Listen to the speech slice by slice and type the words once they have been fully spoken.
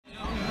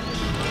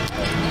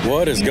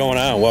What is going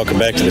on? Welcome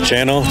back to the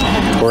channel.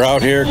 We're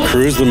out here,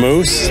 Cruise the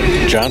Moose,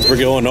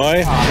 Johnsburg,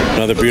 Illinois.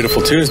 Another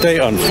beautiful Tuesday.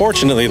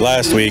 Unfortunately,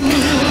 last week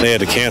they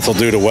had to cancel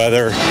due to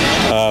weather.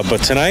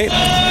 But tonight,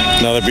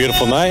 another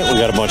beautiful night. We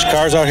got a bunch of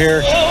cars out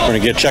here. We're going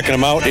to get checking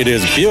them out. It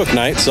is Buick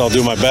night, so I'll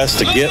do my best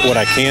to get what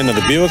I can of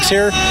the Buicks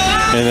here.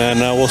 And then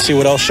we'll see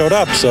what else showed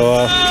up. So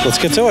let's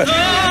get to it.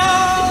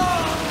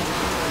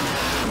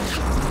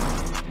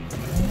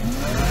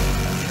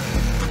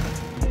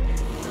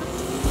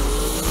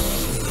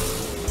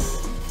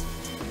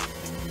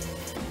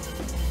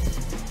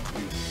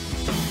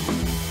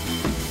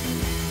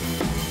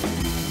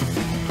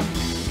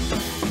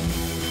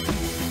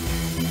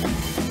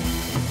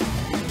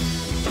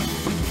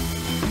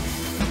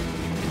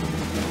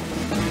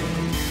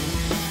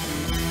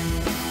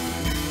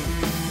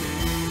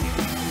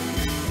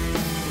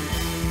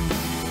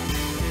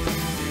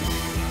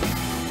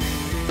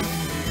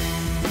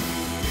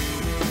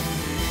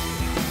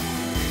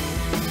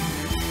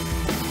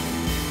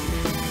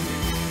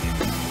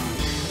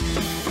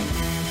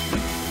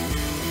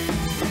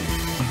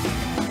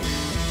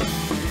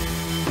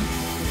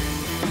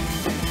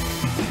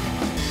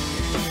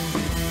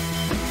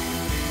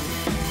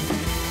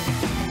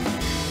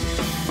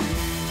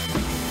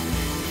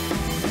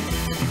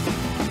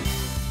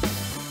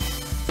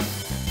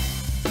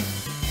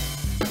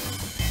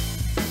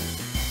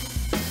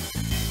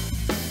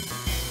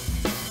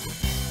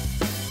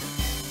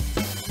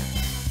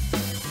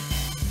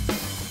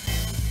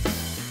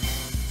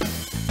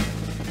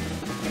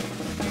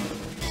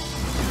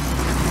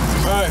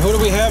 Who do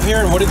we have here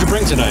and what did you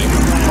bring tonight?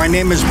 My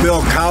name is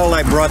Bill Cowell.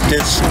 I brought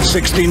this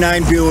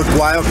 69 Buick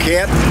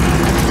Wildcat.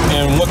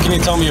 And what can you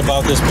tell me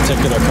about this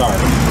particular car?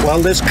 Well,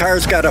 this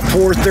car's got a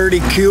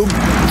 430 cube,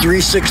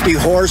 360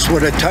 horse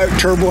with a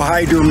turbo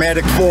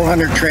hydromatic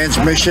 400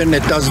 transmission.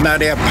 It does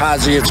not have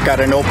posi. It's got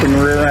an open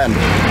rear end.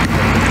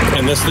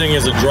 And this thing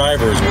is a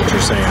driver, is what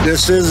you're saying?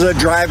 This is a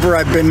driver.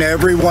 I've been to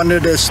every one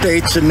of the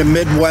states in the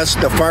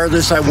Midwest. The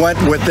farthest I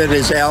went with it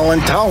is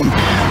Allentown,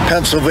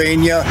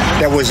 Pennsylvania.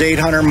 That was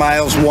 800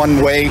 miles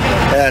one way.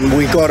 And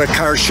we go to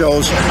car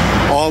shows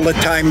all the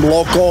time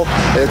local.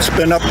 It's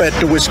been up at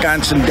the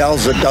Wisconsin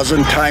Dells a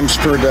dozen times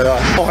for the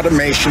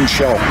automation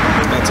show.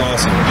 That's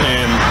awesome.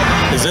 And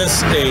is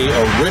this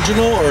a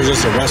original or is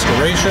this a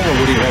restoration or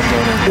what do you have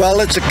going on?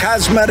 Well, it's a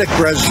cosmetic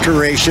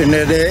restoration.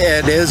 It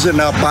isn't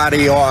a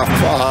body off.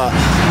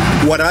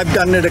 What I've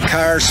done to the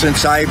car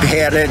since I've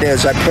had it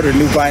is I put a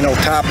new vinyl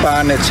top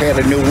on. It's had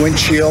a new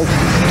windshield,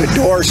 the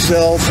door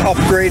sills,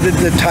 upgraded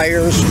the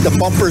tires. The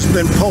bumper's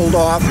been pulled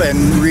off and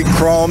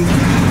re-chromed.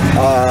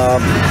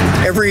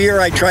 Every year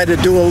I try to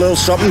do a little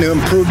something to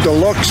improve the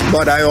looks,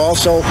 but I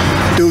also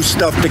do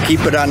stuff to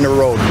keep it on the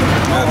road.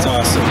 That's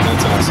awesome.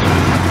 That's awesome.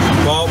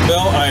 Well,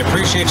 Bill, I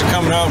appreciate you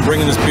coming out and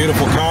bringing this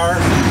beautiful car.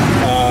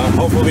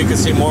 Hopefully we can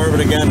see more of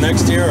it again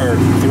next year or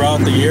throughout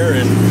the year.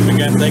 And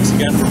again, thanks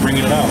again for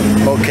bringing it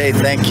out. Okay,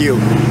 thank you.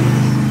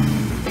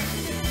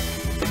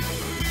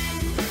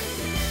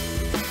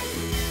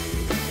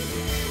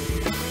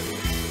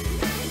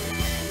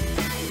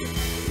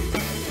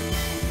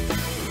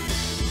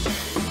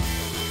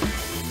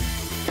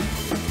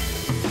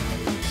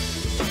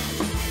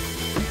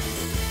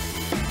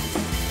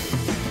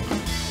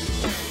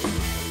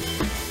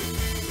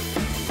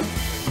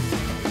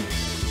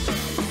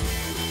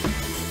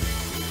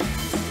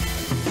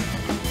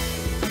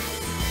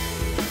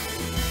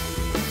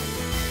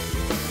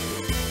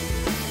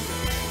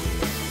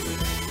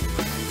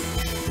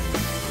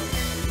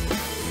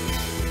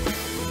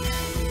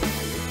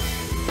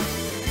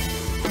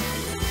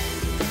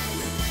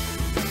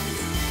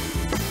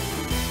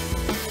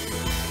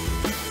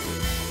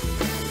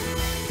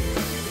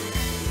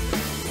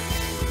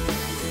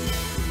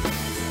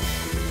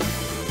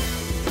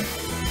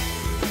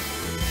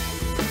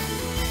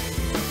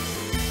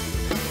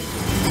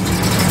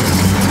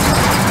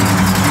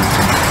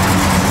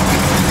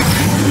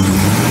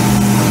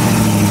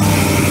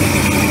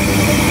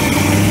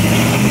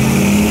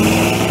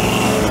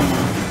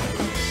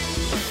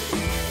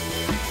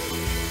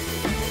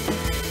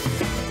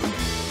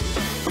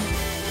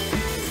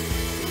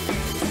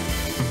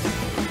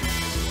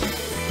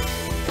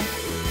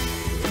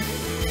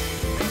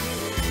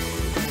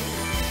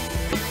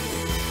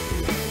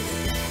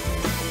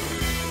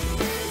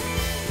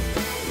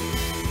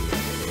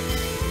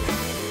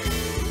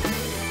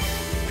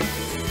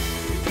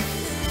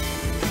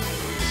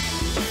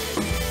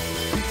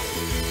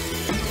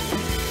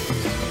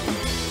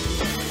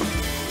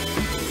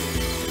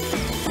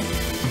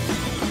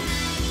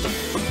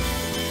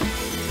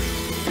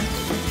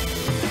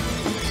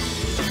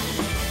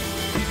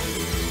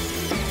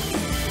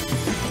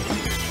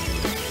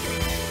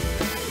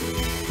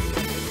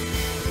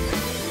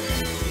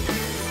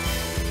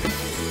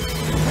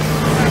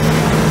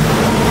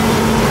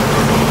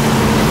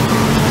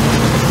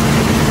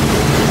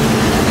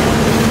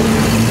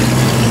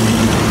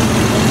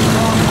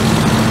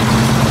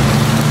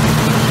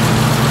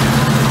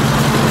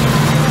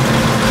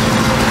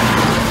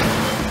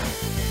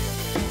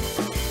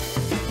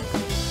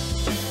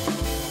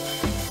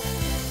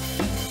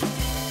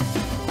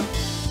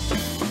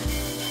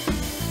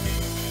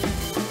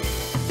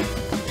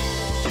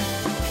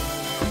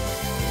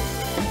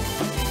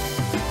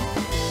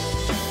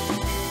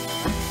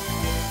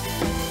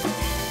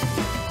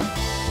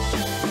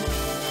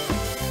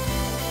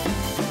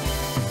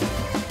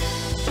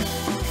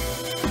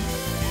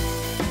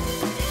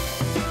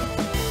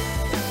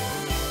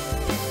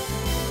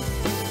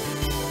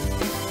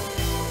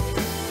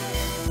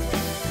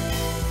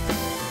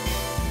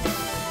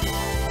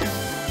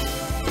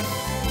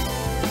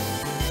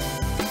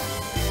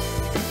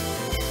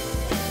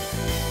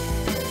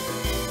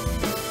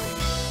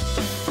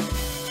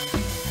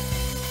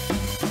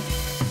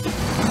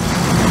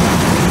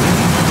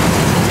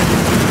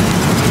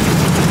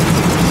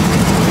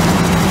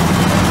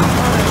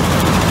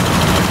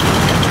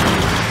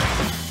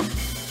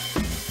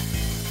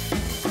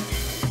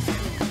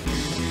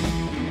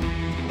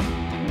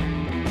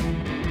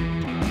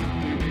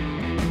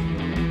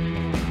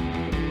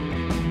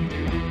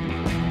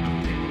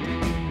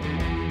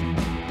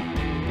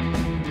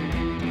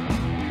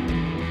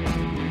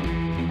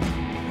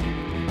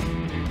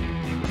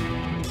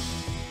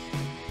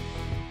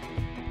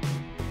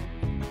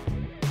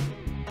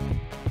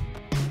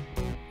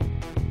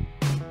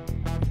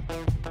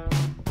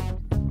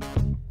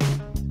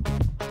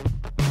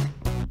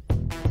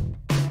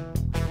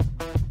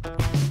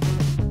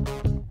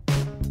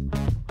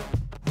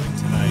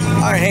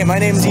 hey, my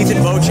name is Ethan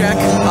Vocek.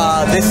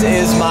 This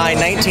is my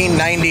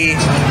 1990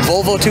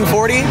 Volvo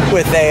 240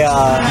 with a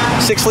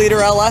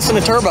 6-liter LS and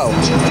a turbo.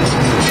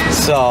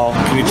 So,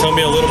 can you tell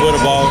me a little bit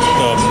about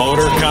the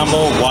motor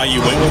combo, why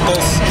you went with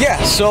this?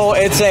 Yeah, so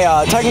it's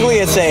a, technically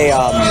it's a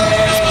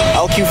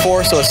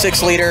LQ4, so a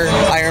 6-liter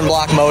iron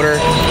block motor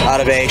out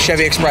of a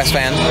Chevy Express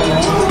van.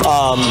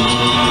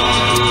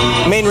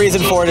 Main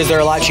reason for it is they're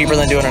a lot cheaper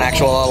than doing an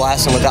actual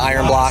LS, and with the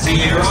iron block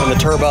and the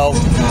turbo,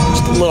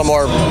 just a little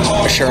more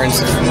assurance,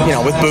 you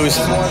know, with boost.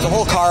 The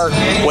whole car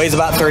weighs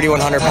about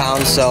 3,100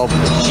 pounds, so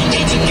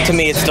to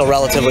me it's still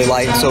relatively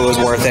light, so it was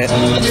worth it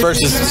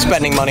versus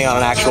spending money on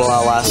an actual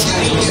LS.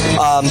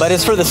 But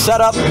as for the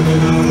setup,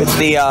 it's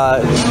the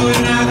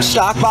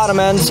stock bottom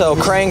end, so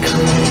crank,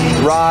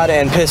 rod,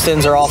 and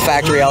pistons are all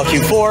factory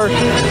LQ4.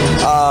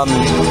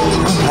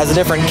 Has a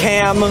different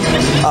cam.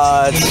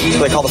 It's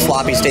what they call the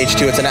floppy stage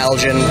 2. It's an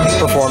Elgin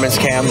performance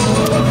cam.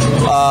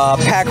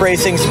 Pack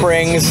racing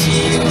springs.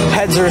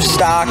 Heads are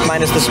stock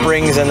minus the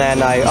springs, and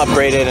then I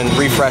upgraded and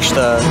refreshed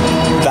the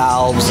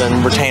valves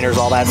and retainers,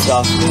 all that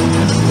stuff.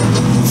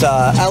 It's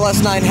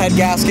LS9 head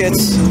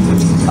gaskets,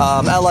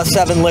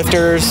 LS7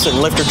 lifters and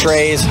lifter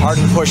trays,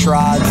 hardened push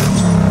rods.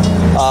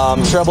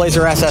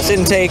 Trailblazer SS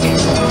intake,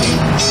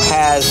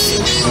 has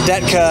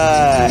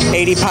Detka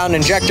 80-pound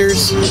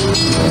injectors,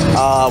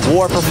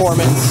 War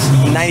Performance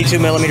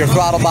 92mm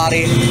throttle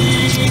body.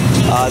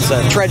 It's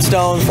a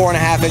Treadstone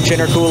 4.5-inch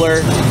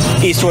intercooler,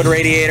 Eastwood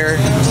radiator,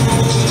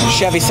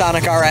 Chevy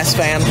Sonic RS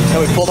fan that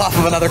we pulled off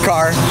of another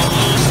car.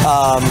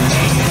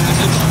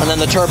 And then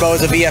the turbo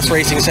is a VS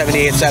Racing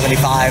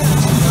 7875,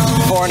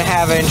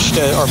 4.5-inch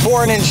to, or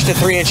 4-inch to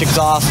 3-inch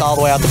exhaust all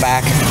the way out the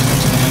back.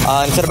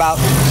 It's at about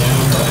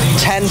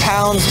 10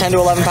 to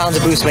 11 pounds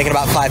of boost, making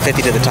about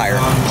 550 to the tire.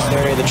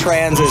 The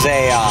trans is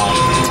a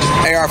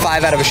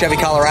AR5 out of a Chevy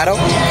Colorado,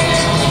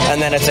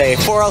 and then it's a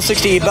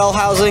 4L60 bell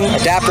housing,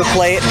 adapter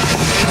plate,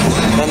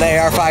 then the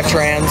AR5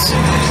 trans,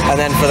 and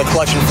then for the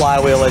clutch and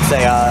flywheel, it's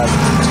a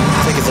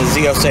I think it's a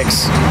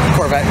Z06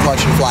 Corvette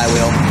clutch and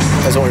flywheel.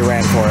 That's what we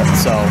ran for it.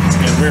 So.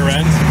 And rear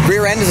end?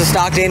 Rear end is a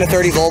stock Dana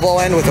 30 Volvo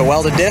end with a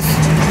welded diff.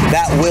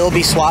 That will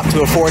be swapped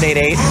to a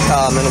 488,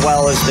 and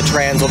well as the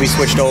trans will be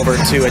switched over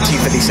to a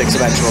T56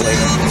 eventually.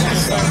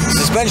 So,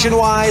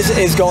 suspension-wise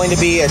is going to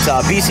be, it's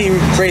BC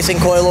Racing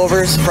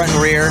coilovers, front and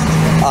rear.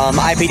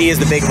 IPD is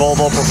the big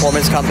Volvo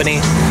performance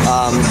company.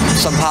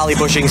 Some poly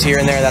bushings here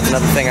and there, that's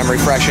another thing I'm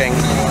refreshing.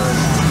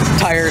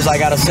 Tires, I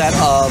got a set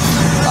of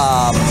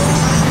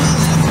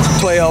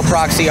Toyo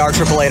Proxy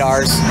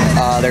R888Rs.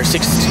 They're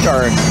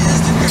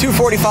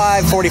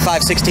 245,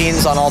 45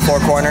 16s on all 4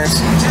 corners.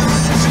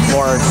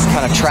 More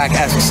kind of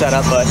track-esque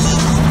setup, but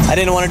I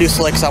didn't want to do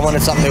slicks. I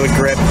wanted something that would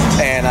grip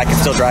and I could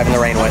still drive in the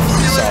rain with.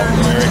 So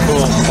very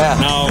cool. Yeah.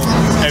 Now,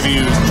 have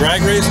you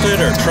drag raced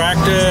it or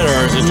tracked it,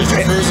 or is it just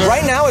a cruiser?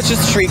 Right now, it's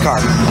just a street car.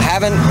 I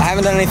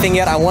haven't done anything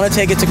yet. I want to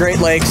take it to Great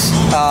Lakes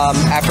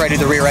after I do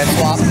the rear end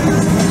swap,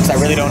 because I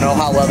really don't know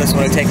how well this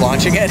one would take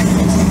launching it.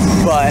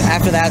 But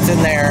after that's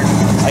in there,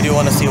 I do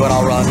want to see what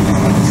I'll run,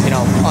 you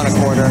know, on a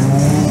quarter.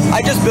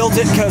 I just built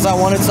it because I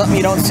wanted something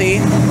you don't see.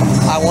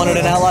 I wanted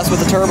an LS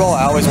with a turbo.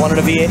 I always wanted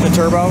a V8 and a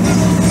turbo,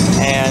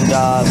 and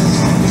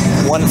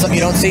wanted something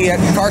you don't see at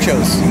car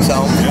shows.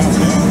 So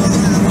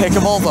pick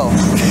a Volvo.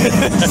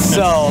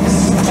 So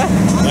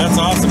that's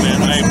awesome,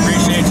 man. I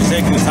appreciate you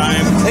taking the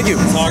time. Thank you.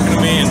 Talking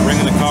to me and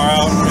bringing the car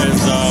out.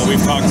 As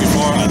we've talked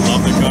before, I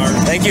love the car.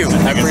 Thank you.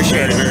 I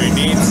appreciate it. Very,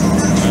 very neat.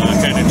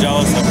 Kind of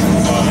jealous. I've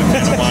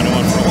kind of wanted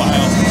one for a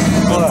while.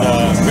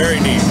 But very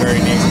neat, very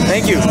neat.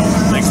 Thank you.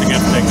 Thanks again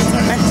for taking the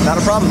time. Not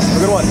a problem.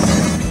 Have a good one.